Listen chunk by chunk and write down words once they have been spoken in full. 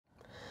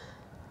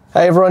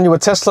Hey everyone, you are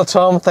Tesla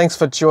Tom. Thanks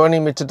for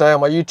joining me today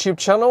on my YouTube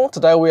channel.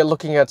 Today we are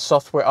looking at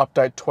software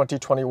update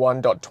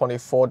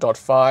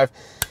 2021.24.5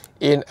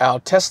 in our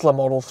Tesla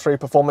Model 3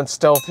 Performance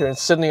Stealth here in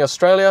Sydney,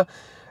 Australia.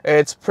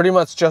 It's pretty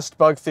much just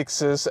bug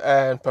fixes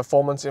and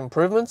performance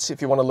improvements.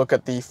 If you want to look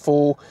at the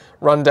full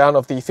rundown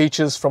of the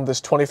features from this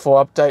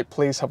 24 update,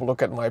 please have a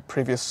look at my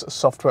previous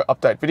software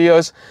update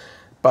videos.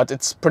 But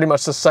it's pretty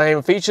much the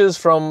same features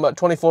from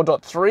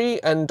 24.3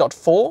 and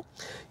 .4.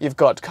 You've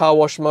got car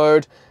wash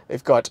mode,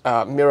 you've got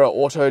mirror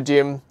auto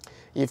dim,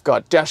 you've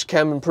got dash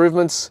cam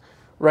improvements,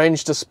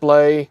 range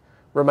display,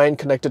 remain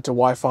connected to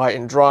Wi-Fi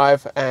in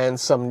drive, and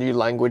some new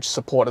language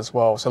support as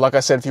well. So like I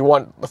said, if you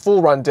want the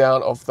full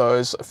rundown of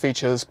those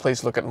features,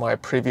 please look at my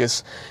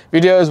previous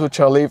videos, which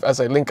I'll leave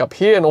as a link up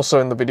here and also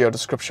in the video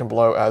description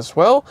below as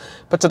well.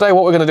 But today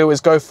what we're going to do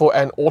is go for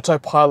an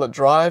autopilot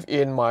drive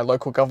in my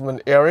local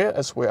government area,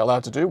 as we're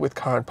allowed to do with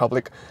current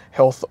public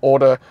health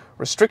order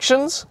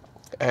restrictions,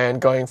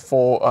 and going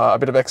for a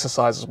bit of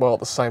exercise as well at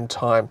the same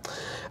time.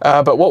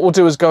 But what we'll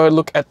do is go and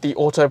look at the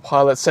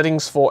autopilot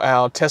settings for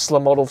our Tesla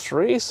Model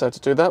 3. So to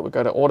do that, we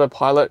go to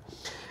autopilot,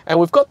 and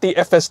we've got the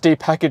FSD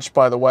package,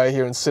 by the way,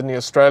 here in Sydney,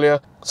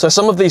 Australia. So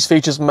some of these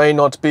features may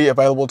not be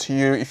available to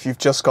you if you've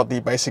just got the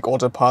basic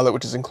autopilot,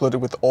 which is included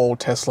with all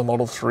Tesla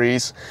Model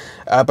 3s.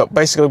 But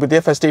basically with the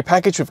FSD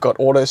package, we've got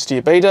auto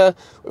steer beta,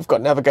 we've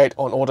got navigate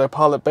on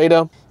autopilot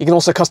beta. You can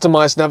also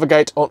customize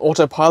navigate on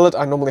autopilot.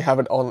 I normally have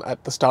it on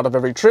at the start of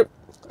every trip.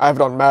 I have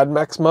it on Mad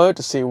Max mode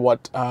to see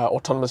what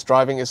autonomous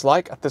driving is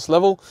like at this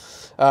level.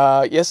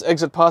 Yes,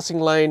 exit passing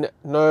lane,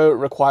 no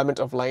requirement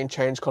of lane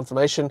change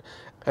confirmation,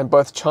 and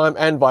both chime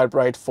and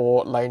vibrate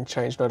for lane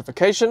change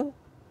notification.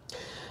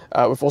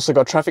 We've also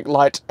got traffic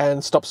light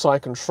and stop sign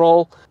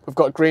control. We've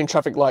got green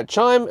traffic light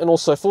chime and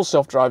also full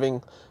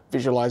self-driving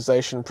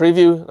visualization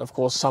preview. Of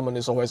course, summon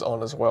is always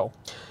on as well.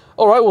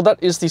 All right, well,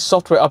 that is the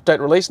software update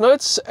release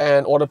notes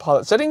and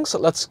autopilot settings.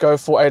 Let's go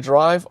for a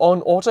drive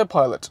on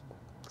autopilot.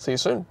 See you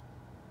soon.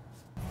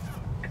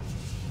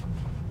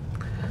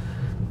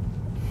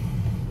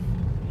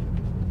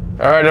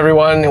 All right,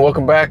 everyone, and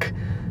welcome back.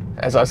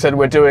 As I said,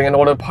 we're doing an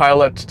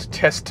autopilot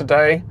test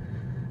today.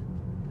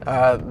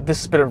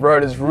 This bit of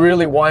road is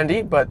really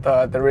windy, but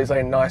there is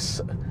a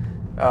nice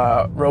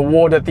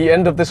reward at the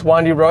end of this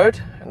windy road,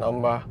 and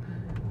I'm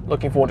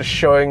looking forward to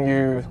showing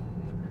you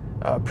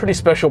a pretty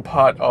special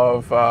part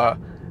of our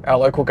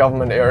local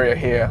government area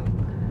here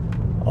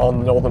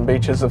on the northern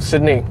beaches of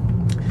Sydney.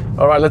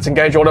 All right, let's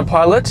engage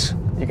autopilot.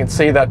 You can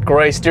see that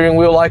grey steering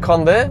wheel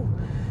icon there.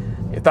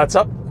 If that's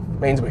up, it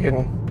means we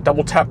can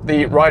double tap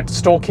the right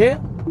stalk here,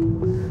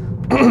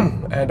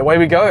 and away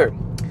we go.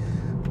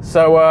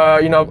 So,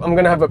 you know, I'm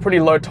going to have a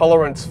pretty low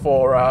tolerance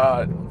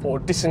for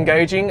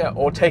disengaging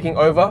or taking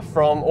over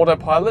from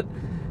autopilot,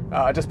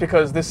 just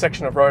because this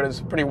section of road is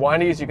pretty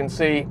windy, as you can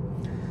see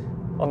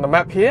on the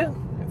map here.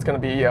 It's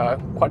going to be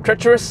quite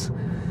treacherous,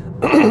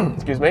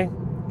 excuse me,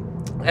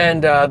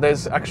 and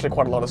there's actually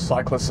quite a lot of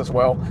cyclists as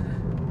well.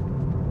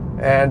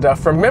 And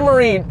from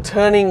memory,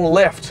 turning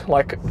left,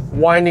 like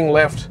winding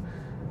left,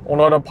 on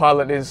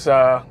autopilot is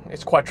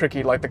it's quite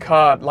tricky. Like the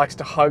car likes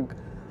to hug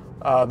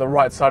the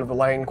right side of the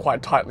lane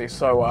quite tightly.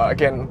 So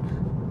again,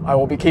 I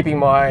will be keeping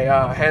my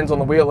hands on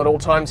the wheel at all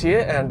times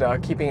here, and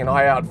keeping an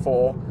eye out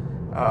for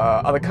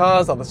other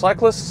cars, other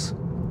cyclists,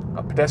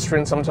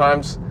 pedestrians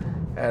sometimes,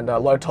 and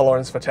low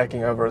tolerance for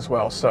taking over as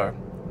well. So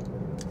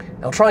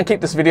I'll try and keep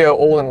this video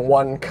all in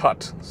one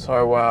cut,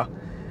 so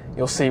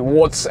you'll see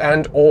warts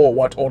and all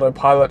what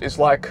autopilot is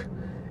like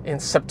in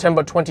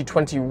September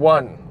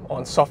 2021.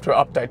 On software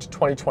update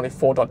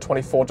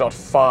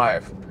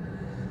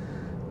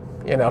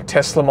 2024.24.5 in our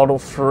Tesla Model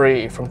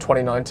 3 from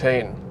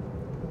 2019.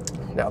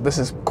 Now this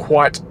is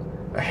quite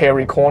a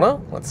hairy corner.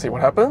 Let's see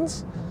what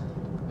happens.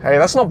 Hey,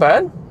 that's not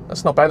bad.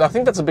 That's not bad. I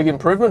think that's a big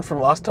improvement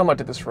from last time I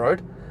did this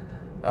road.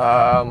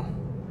 Yeah,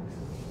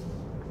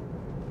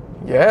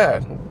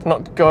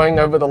 not going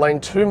over the lane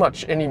too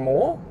much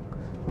anymore.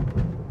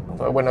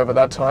 Although I went over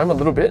that time a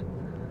little bit.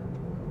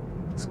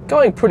 It's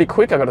going pretty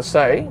quick, I gotta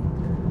say.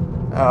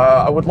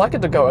 I would like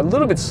it to go a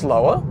little bit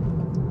slower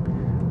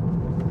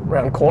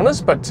around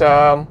corners, but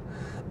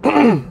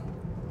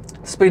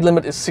speed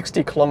limit is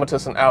 60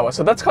 kilometers an hour.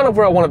 So that's kind of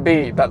where I want to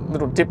be, that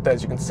little dip there,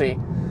 as you can see.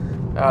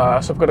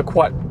 So I've got to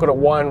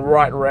wind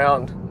right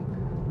around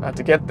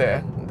to get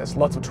there. There's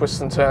lots of twists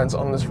and turns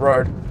on this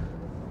road.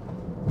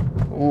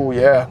 Ooh,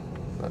 yeah.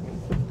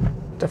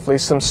 Definitely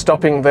some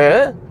stopping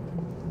there.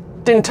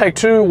 Didn't take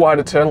too wide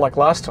a turn like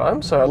last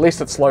time, so at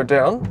least it slowed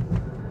down.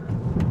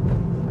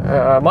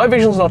 My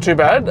vision's not too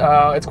bad.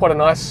 It's quite a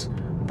nice,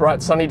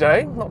 bright, sunny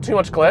day. Not too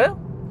much glare.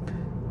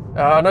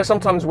 I know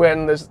sometimes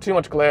when there's too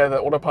much glare, the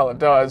autopilot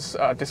does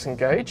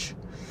disengage.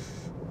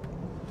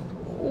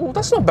 Ooh,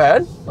 that's not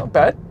bad. Not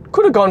bad.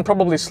 Could have gone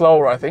probably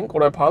slower, I think,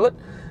 autopilot.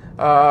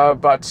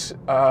 But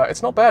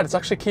it's not bad. It's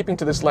actually keeping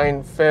to this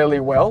lane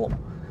fairly well.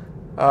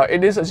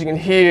 It is, as you can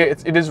hear,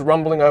 it is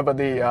rumbling over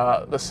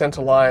the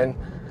center line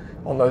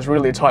on those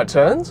really tight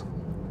turns.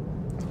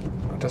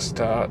 I'll just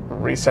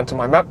recenter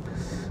my map.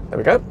 There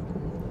we go.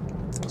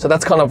 So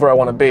that's kind of where I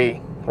want to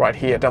be. right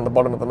here down the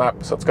bottom of the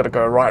map, so it's got to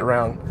go right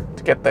around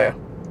to get there.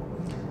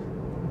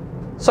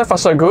 So far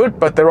so good,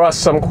 but there are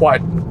some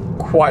quite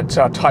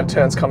tight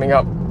turns coming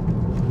up,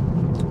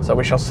 so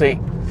we shall see.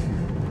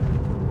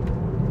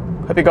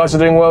 Hope you guys are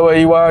doing well where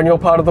you are in your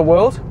part of the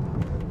world.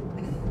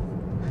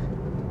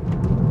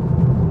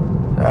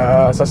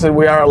 As I said,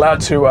 we are allowed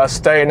to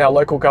stay in our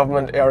local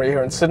government area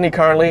here in Sydney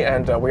currently,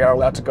 and we are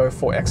allowed to go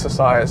for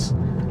exercise.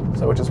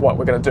 So which is what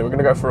we're going to do. We're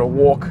going to go for a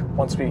walk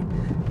once we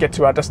get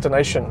to our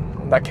destination.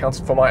 And that counts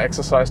for my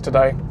exercise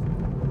today.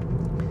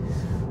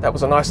 That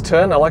was a nice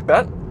turn. I like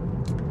that.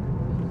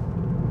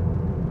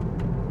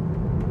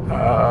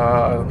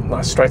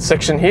 Nice straight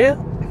section here.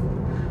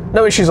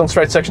 No issues on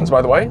straight sections,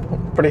 by the way.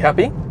 Pretty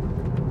happy.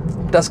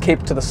 It does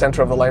keep to the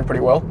center of the lane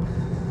pretty well.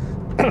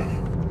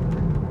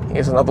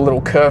 Here's another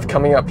little curve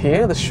coming up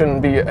here. This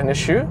shouldn't be an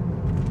issue.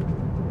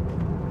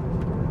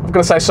 I've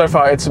got to say, so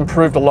far it's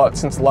improved a lot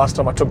since the last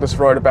time I took this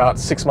road about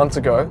 6 months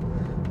ago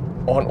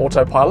on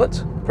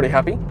Autopilot. Pretty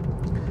happy.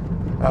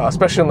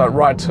 Especially on that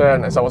right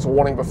turn, as I was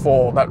warning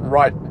before, that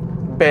right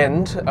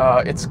bend,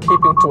 it's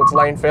keeping to its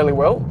lane fairly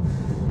well.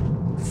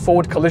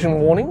 Forward collision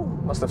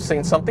warning, must have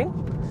seen something.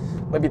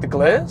 Maybe the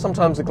glare,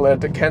 sometimes the glare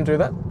can do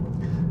that.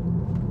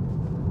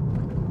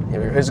 Here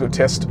we go, here's a good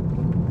test.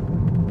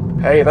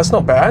 Hey, that's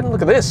not bad.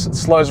 Look at this. It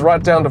slows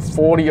right down to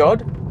 40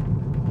 odd.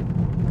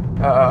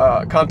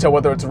 Can't tell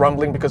whether it's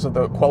rumbling because of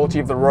the quality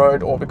of the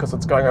road or because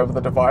it's going over the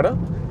divider,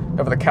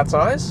 over the cat's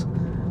eyes.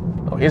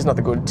 Oh, here's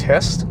another good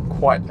test.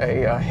 Quite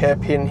a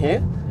hairpin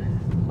here.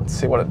 Let's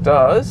see what it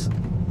does.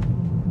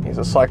 Here's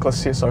a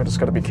cyclist here, so I just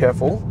got to be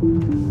careful.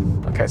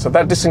 Okay, so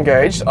that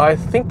disengaged. I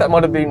think that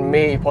might have been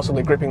me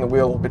possibly gripping the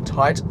wheel a bit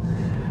tight.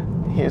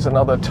 Here's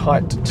another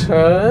tight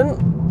turn.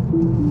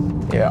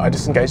 Yeah, I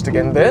disengaged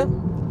again there.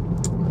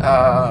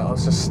 I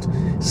was just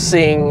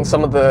seeing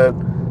some of the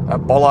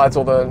bollards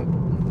or the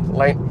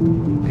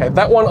lane. Okay,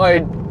 that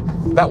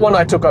one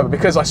I took over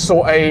because I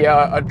saw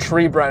a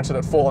tree branch that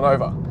had fallen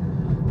over.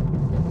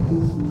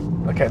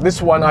 Okay,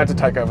 this one I had to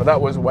take over. That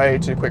was way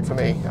too quick for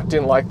me. I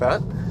didn't like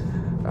that.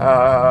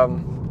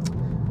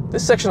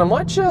 This section I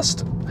might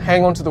just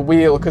hang onto the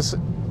wheel because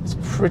it's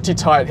pretty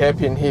tight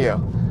hairpin here.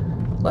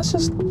 Let's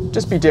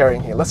just be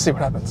daring here. Let's see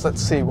what happens.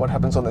 Let's see what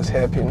happens on this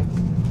hairpin.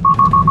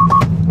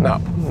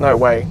 No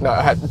way. No,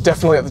 I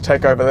definitely have to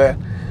take over there.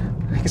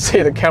 You can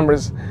see the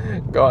camera's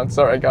gone.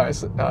 Sorry,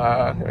 guys.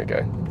 Here we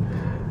go.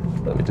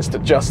 Let me just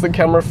adjust the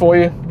camera for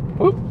you.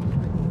 Whoop.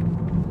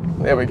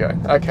 There we go.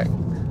 Okay.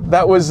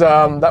 That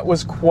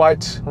was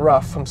quite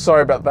rough. I'm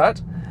sorry about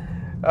that.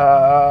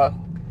 I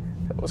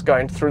was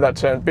going through that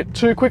turn a bit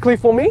too quickly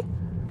for me.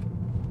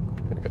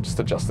 I'll just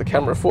adjust the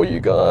camera for you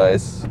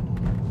guys.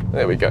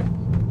 There we go.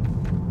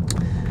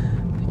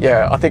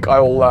 Yeah, I think I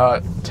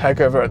will take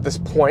over at this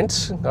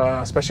point,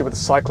 especially with the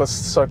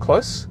cyclists so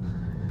close.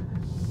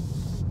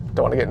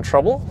 Don't want to get in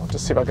trouble. I'll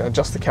just see if I can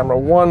adjust the camera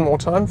one more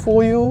time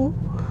for you.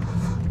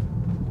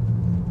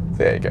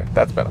 There you go.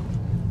 That's better.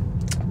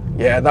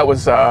 Yeah, that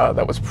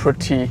was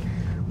pretty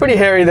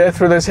hairy there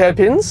through those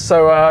hairpins.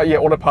 So yeah,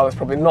 Autopilot's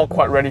probably not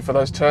quite ready for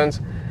those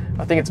turns.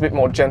 I think it's a bit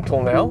more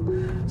gentle now.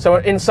 So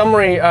in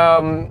summary,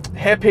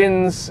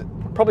 hairpins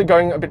probably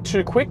going a bit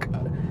too quick.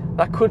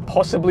 That could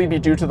possibly be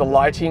due to the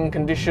lighting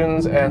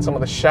conditions and some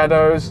of the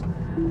shadows.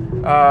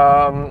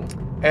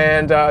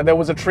 There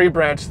was a tree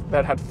branch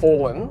that had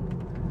fallen.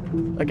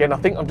 Again, I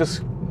think I'm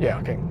just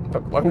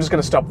going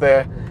to stop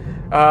there.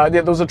 Yeah,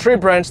 there was a tree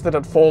branch that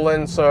had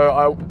fallen,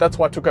 so that's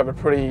why I took over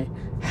pretty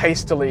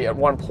hastily at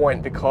one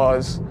point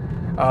because,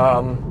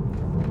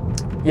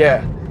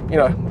 yeah, you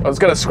know, I was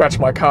going to scratch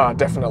my car,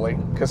 definitely,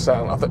 because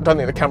I don't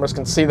think the cameras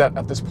can see that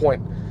at this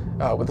point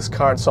with this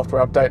current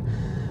software update.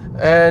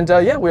 And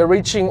yeah, we're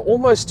reaching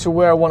almost to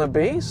where I want to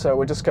be, so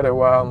we're just going to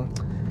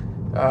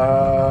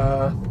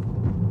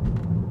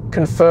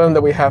confirm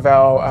that we have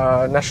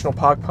our National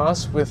Park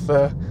Pass with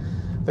the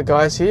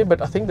guys here,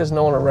 but I think there's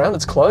no one around.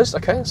 It's closed.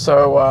 Okay,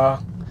 so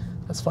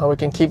that's fine. We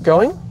can keep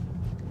going.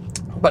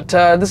 But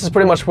this is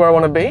pretty much where I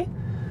want to be.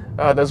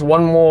 There's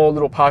one more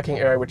little parking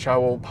area which I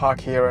will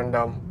park here, and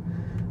then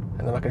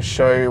I can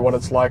show you what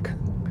it's like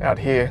out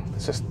here.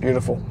 It's just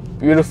beautiful,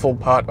 beautiful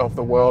part of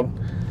the world,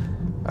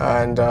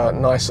 and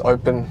nice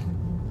open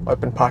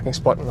parking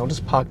spot. And I'll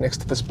just park next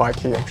to this bike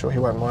here. I'm sure he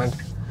won't mind.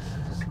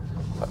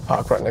 I'll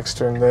park right next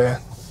to him there.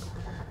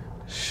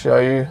 Show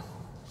you.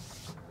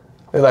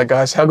 Look at that,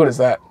 guys. How good is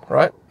that,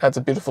 right? That's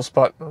a beautiful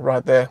spot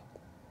right there.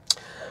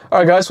 All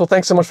right, guys. Well,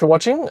 thanks so much for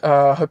watching.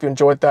 I hope you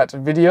enjoyed that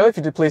video. If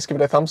you did, please give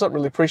it a thumbs up.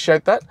 Really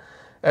appreciate that.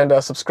 And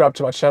subscribe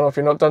to my channel if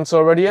you're not done so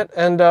already yet.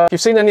 And if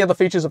you've seen any other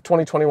features of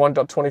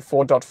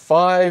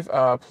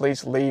 2021.24.5,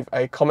 please leave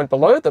a comment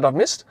below that I've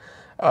missed.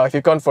 If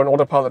you've gone for an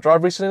Autopilot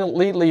drive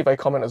recently, leave a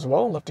comment as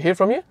well. Love to hear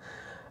from you.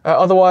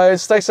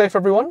 Otherwise, stay safe,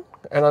 everyone.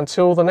 And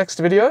until the next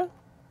video,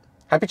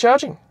 happy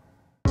charging.